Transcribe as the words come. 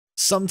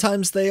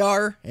Sometimes they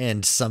are,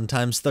 and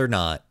sometimes they're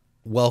not.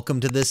 Welcome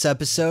to this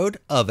episode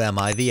of Am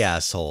I the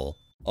Asshole?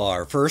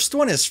 Our first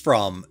one is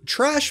from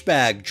Trash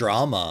Bag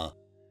Drama.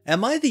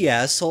 Am I the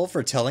asshole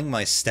for telling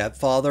my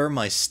stepfather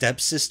my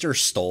stepsister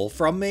stole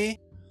from me?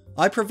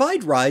 I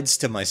provide rides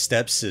to my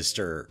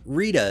stepsister,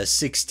 Rita,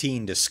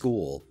 16, to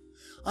school.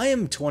 I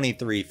am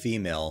 23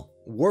 female,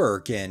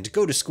 work and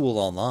go to school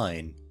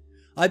online.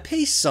 I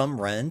pay some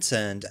rent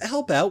and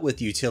help out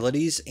with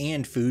utilities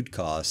and food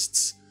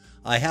costs.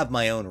 I have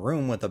my own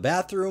room with a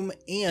bathroom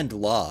and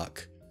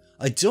lock.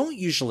 I don't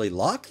usually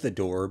lock the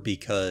door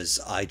because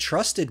I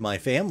trusted my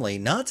family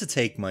not to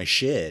take my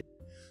shit.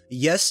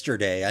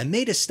 Yesterday, I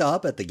made a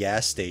stop at the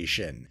gas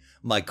station.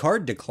 My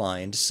card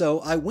declined, so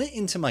I went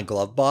into my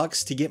glove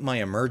box to get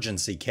my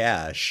emergency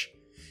cash.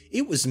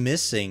 It was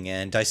missing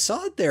and I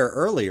saw it there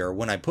earlier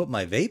when I put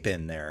my vape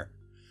in there.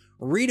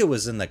 Rita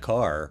was in the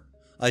car.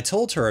 I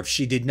told her if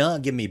she did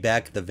not give me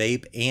back the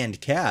vape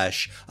and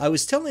cash, I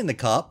was telling the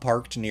cop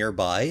parked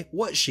nearby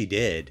what she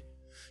did.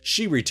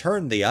 She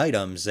returned the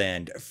items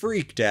and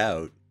freaked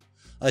out.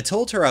 I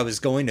told her I was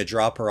going to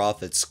drop her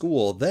off at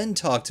school, then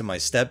talk to my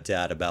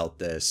stepdad about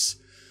this.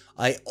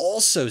 I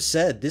also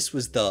said this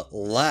was the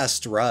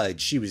last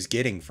ride she was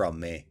getting from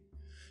me.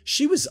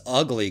 She was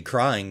ugly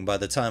crying by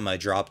the time I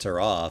dropped her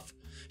off.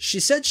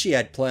 She said she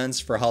had plans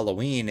for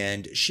Halloween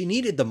and she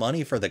needed the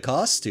money for the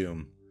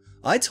costume.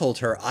 I told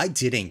her I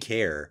didn't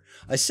care.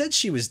 I said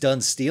she was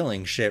done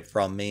stealing shit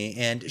from me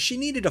and she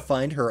needed to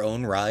find her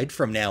own ride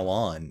from now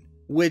on.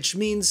 Which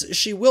means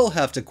she will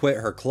have to quit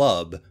her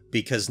club,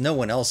 because no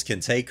one else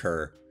can take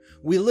her.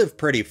 We live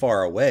pretty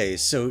far away,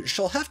 so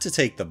she'll have to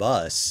take the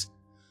bus.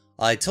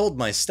 I told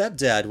my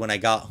stepdad when I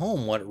got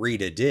home what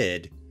Rita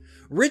did.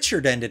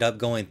 Richard ended up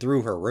going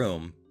through her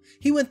room.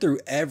 He went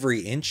through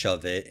every inch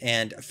of it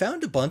and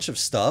found a bunch of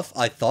stuff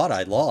I thought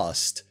I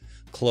lost.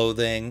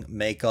 Clothing,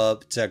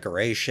 makeup,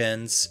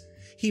 decorations.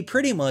 He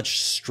pretty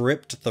much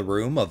stripped the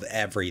room of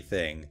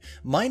everything,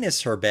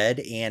 minus her bed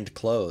and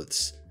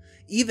clothes.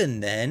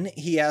 Even then,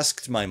 he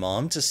asked my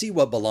mom to see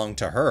what belonged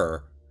to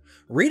her.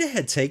 Rita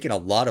had taken a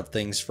lot of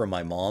things from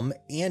my mom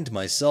and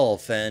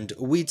myself, and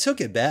we took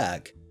it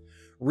back.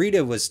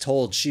 Rita was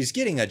told she's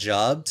getting a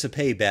job to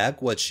pay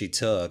back what she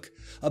took,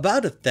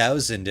 about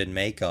 $1,000 in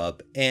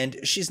makeup, and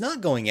she's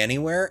not going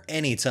anywhere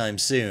anytime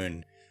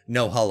soon.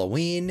 No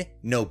Halloween,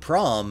 no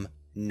prom,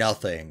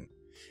 nothing.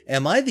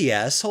 Am I the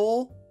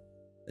asshole?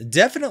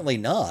 Definitely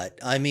not.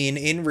 I mean,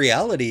 in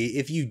reality,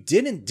 if you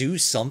didn't do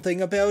something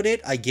about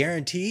it, I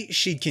guarantee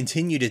she'd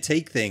continue to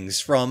take things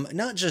from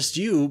not just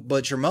you,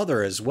 but your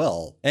mother as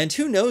well. And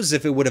who knows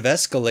if it would have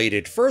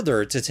escalated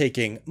further to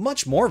taking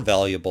much more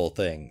valuable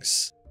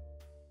things.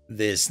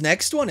 This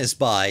next one is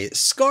by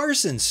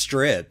Scars and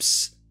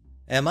Strips.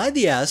 Am I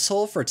the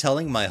asshole for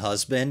telling my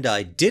husband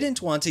I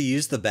didn't want to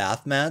use the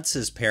bath mats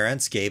his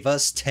parents gave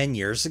us 10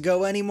 years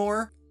ago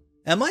anymore?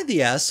 Am I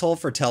the asshole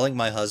for telling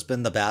my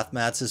husband the bath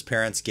mats his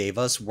parents gave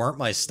us weren't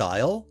my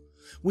style?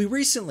 We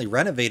recently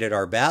renovated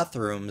our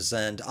bathrooms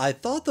and I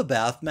thought the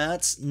bath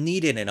mats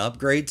needed an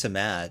upgrade to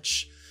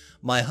match.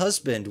 My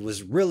husband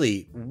was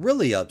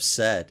really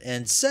upset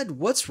and said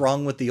what's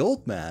wrong with the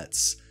old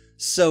mats?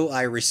 So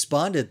I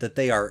responded that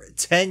they are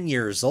 10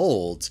 years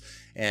old,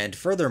 and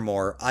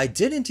furthermore, I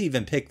didn't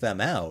even pick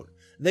them out.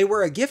 They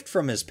were a gift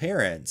from his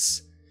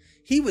parents.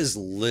 He was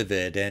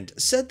livid and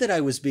said that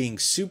I was being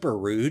super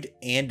rude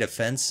and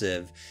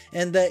offensive,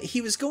 and that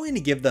he was going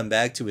to give them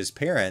back to his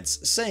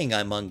parents, saying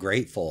I'm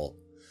ungrateful.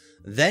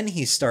 Then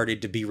he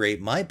started to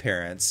berate my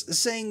parents,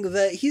 saying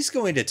that he's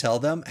going to tell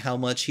them how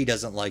much he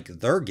doesn't like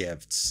their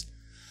gifts.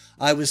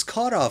 I was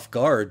caught off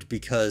guard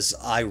because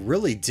I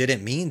really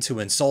didn't mean to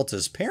insult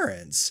his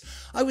parents.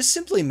 I was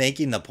simply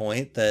making the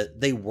point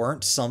that they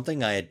weren't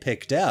something I had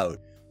picked out.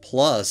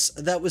 Plus,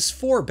 that was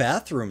 4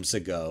 bathrooms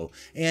ago,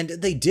 and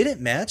they didn't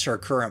match our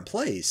current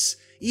place,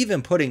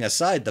 even putting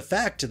aside the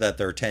fact that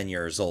they're 10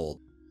 years old.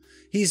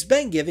 He's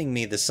been giving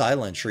me the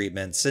silent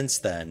treatment since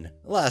then,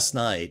 last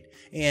night,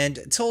 and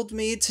told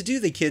me to do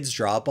the kids'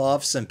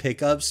 drop-offs and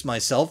pickups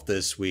myself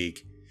this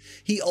week.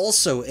 He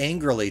also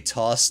angrily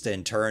tossed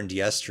and turned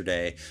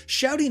yesterday,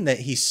 shouting that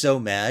he's so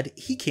mad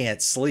he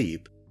can't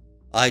sleep.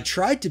 I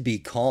tried to be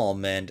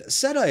calm and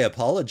said I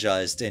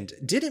apologized and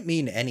didn't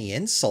mean any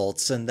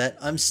insults and that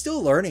I'm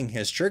still learning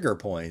his trigger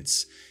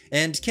points.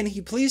 And can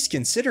he please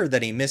consider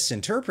that he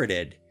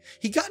misinterpreted?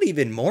 He got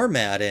even more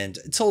mad and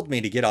told me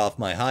to get off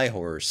my high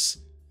horse.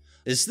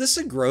 Is this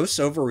a gross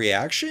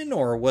overreaction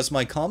or was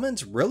my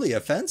comment really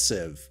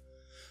offensive?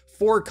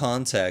 For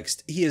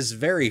context, he is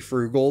very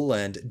frugal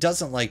and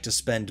doesn't like to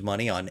spend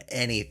money on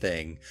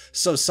anything,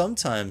 so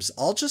sometimes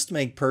I'll just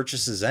make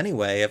purchases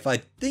anyway if I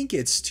think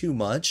it's too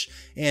much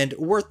and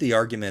worth the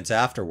argument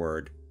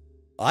afterward.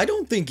 I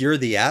don't think you're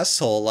the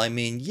asshole. I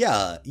mean,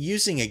 yeah,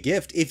 using a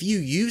gift, if you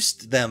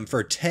used them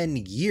for 10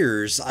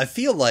 years, I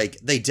feel like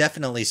they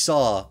definitely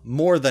saw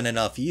more than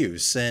enough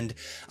use, and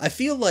I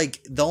feel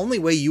like the only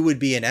way you would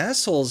be an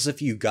asshole is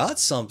if you got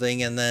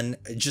something and then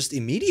just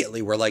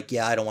immediately were like,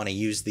 yeah, I don't want to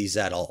use these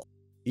at all.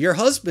 Your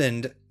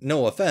husband,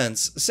 no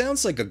offense,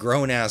 sounds like a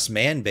grown-ass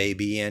man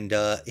baby and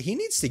he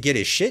needs to get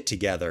his shit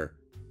together.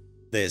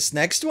 This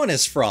next one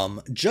is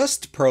from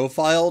Just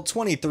Profile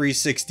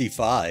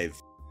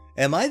 2365.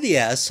 Am I the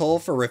asshole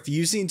for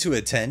refusing to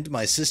attend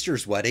my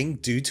sister's wedding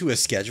due to a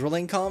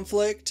scheduling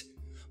conflict?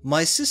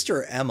 My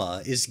sister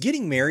Emma is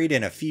getting married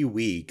in a few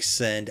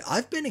weeks, and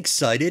I've been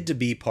excited to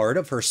be part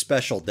of her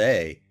special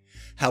day.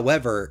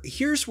 However,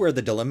 here's where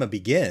the dilemma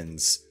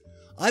begins.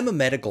 I'm a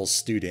medical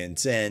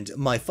student, and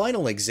my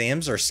final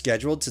exams are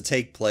scheduled to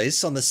take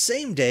place on the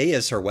same day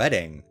as her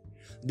wedding.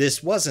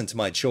 This wasn't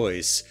my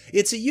choice.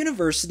 It's a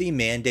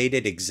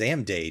university-mandated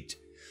exam date.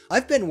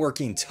 I've been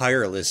working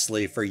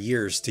tirelessly for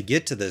years to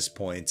get to this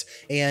point,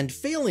 and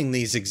failing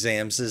these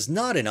exams is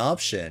not an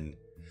option.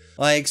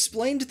 I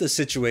explained the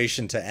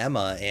situation to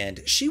Emma,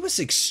 and she was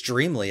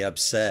extremely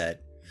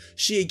upset.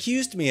 She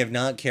accused me of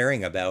not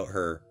caring about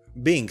her,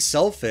 being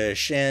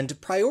selfish, and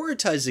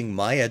prioritizing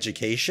my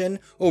education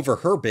over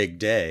her big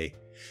day.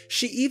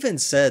 She even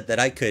said that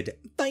I could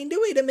find a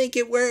way to make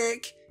it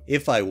work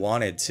if I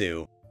wanted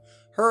to.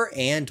 Her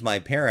and my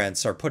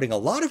parents are putting a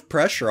lot of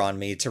pressure on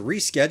me to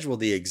reschedule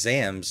the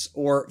exams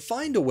or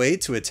find a way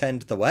to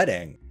attend the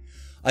wedding.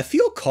 I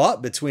feel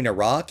caught between a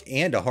rock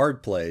and a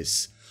hard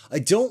place. I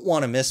don't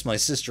want to miss my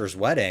sister's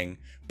wedding,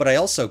 but I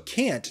also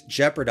can't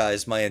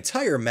jeopardize my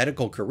entire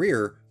medical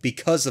career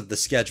because of the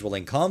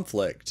scheduling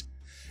conflict.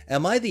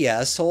 Am I the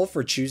asshole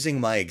for choosing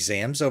my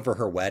exams over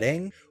her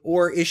wedding,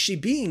 or is she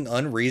being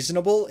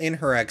unreasonable in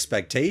her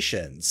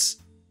expectations?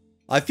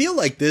 I feel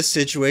like this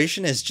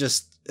situation is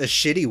just a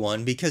shitty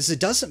one because it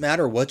doesn't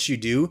matter what you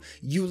do,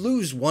 you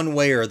lose one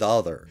way or the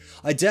other.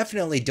 I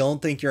definitely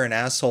don't think you're an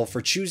asshole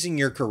for choosing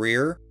your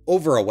career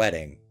over a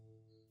wedding.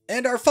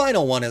 And our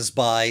final one is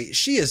by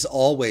She Is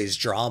Always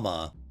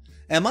Drama.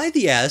 Am I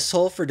the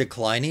asshole for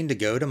declining to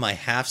go to my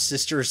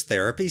half-sister's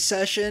therapy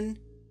session?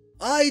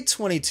 I,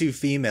 22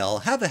 female,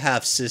 have a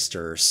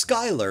half-sister,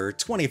 Skylar,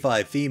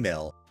 25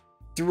 female.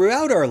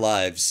 Throughout our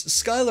lives,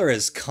 Skylar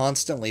has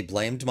constantly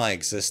blamed my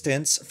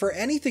existence for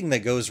anything that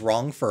goes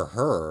wrong for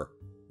her.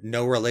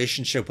 No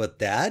relationship with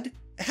Dad?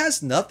 It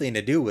has nothing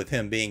to do with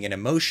him being an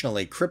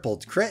emotionally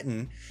crippled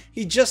cretin,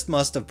 he just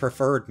must have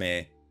preferred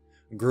me.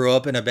 Grew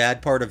up in a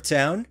bad part of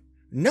town?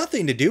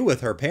 Nothing to do with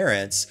her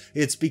parents,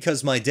 it's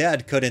because my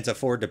dad couldn't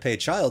afford to pay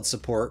child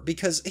support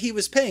because he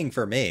was paying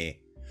for me.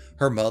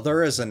 Her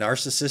mother is a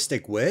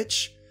narcissistic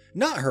witch?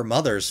 Not her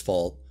mother's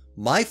fault.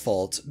 My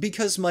fault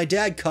because my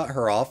dad cut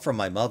her off from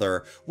my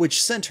mother,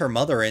 which sent her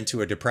mother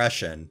into a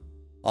depression.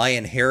 I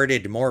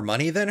inherited more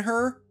money than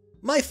her?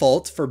 My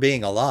fault for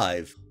being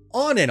alive.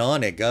 On and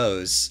on it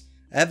goes.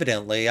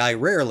 Evidently, I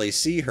rarely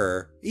see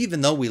her,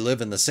 even though we live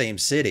in the same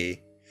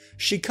city.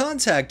 She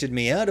contacted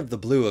me out of the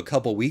blue a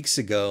couple weeks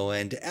ago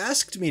and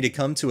asked me to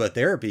come to a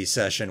therapy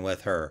session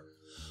with her.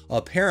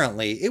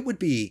 Apparently, it would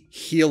be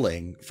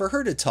healing for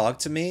her to talk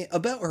to me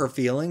about her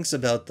feelings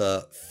about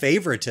the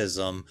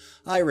favoritism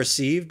I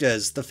received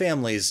as the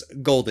family's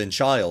golden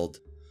child.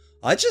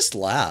 I just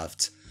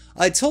laughed.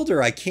 I told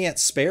her I can't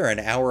spare an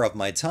hour of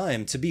my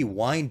time to be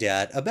whined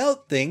at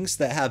about things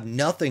that have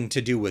nothing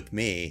to do with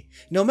me,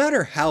 no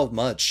matter how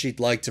much she'd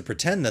like to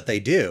pretend that they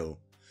do.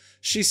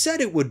 She said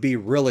it would be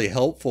really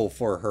helpful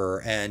for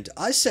her, and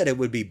I said it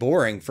would be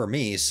boring for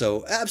me,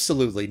 so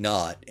absolutely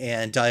not,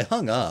 and I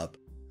hung up.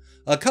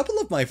 A couple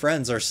of my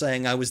friends are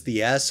saying I was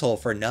the asshole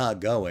for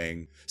not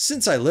going,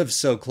 since I live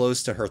so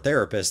close to her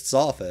therapist's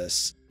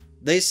office.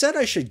 They said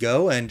I should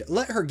go and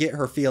let her get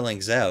her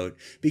feelings out,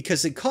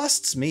 because it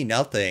costs me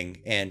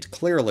nothing, and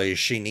clearly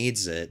she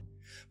needs it.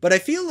 But I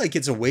feel like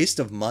it's a waste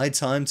of my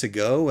time to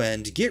go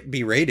and get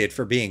berated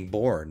for being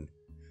born.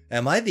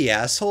 Am I the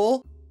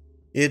asshole?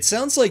 It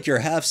sounds like your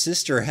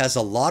half-sister has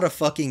a lot of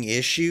fucking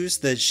issues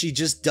that she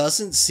just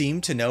doesn't seem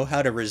to know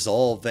how to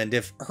resolve, and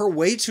if her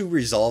way to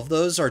resolve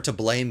those are to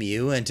blame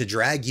you and to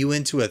drag you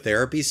into a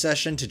therapy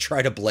session to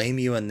try to blame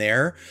you in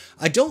there,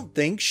 I don't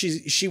think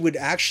she would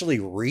actually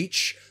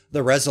reach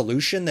the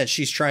resolution that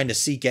she's trying to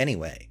seek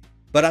anyway.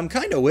 But I'm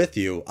kinda with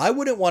you. I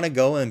wouldn't want to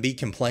go and be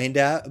complained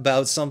at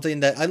about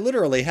something that I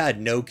literally had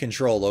no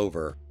control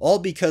over, all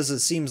because it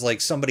seems like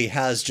somebody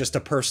has just a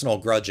personal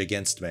grudge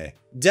against me.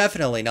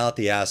 Definitely not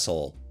the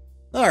asshole.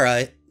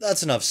 Alright,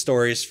 that's enough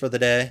stories for the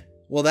day.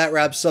 Well, that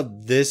wraps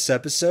up this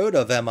episode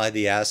of Am I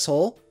the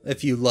Asshole?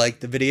 If you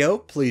liked the video,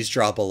 please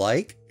drop a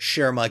like,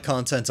 share my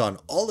content on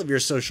all of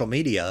your social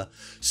media,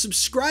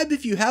 subscribe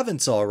if you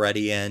haven't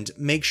already, and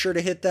make sure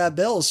to hit that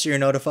bell so you're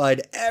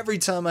notified every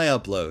time I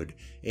upload,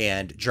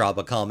 and drop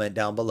a comment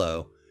down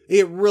below.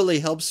 It really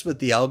helps with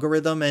the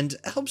algorithm and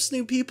helps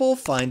new people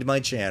find my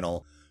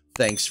channel.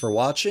 Thanks for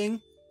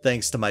watching,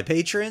 thanks to my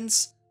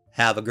patrons,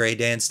 have a great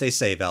day and stay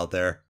safe out there.